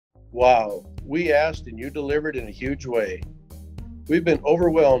Wow, we asked and you delivered in a huge way. We've been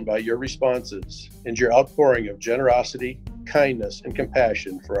overwhelmed by your responses and your outpouring of generosity, kindness, and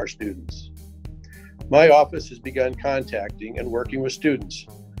compassion for our students. My office has begun contacting and working with students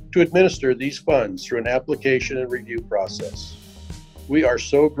to administer these funds through an application and review process. We are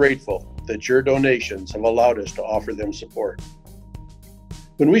so grateful that your donations have allowed us to offer them support.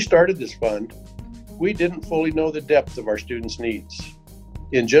 When we started this fund, we didn't fully know the depth of our students' needs.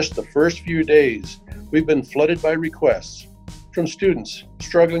 In just the first few days, we've been flooded by requests from students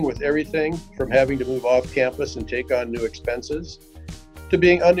struggling with everything from having to move off campus and take on new expenses to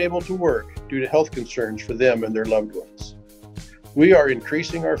being unable to work due to health concerns for them and their loved ones. We are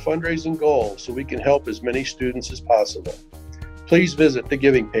increasing our fundraising goal so we can help as many students as possible. Please visit the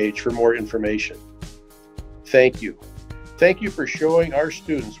giving page for more information. Thank you. Thank you for showing our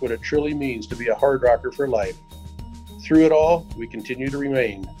students what it truly means to be a Hard Rocker for life. Through it all, we continue to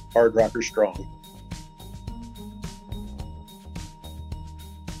remain Hard Rocker strong.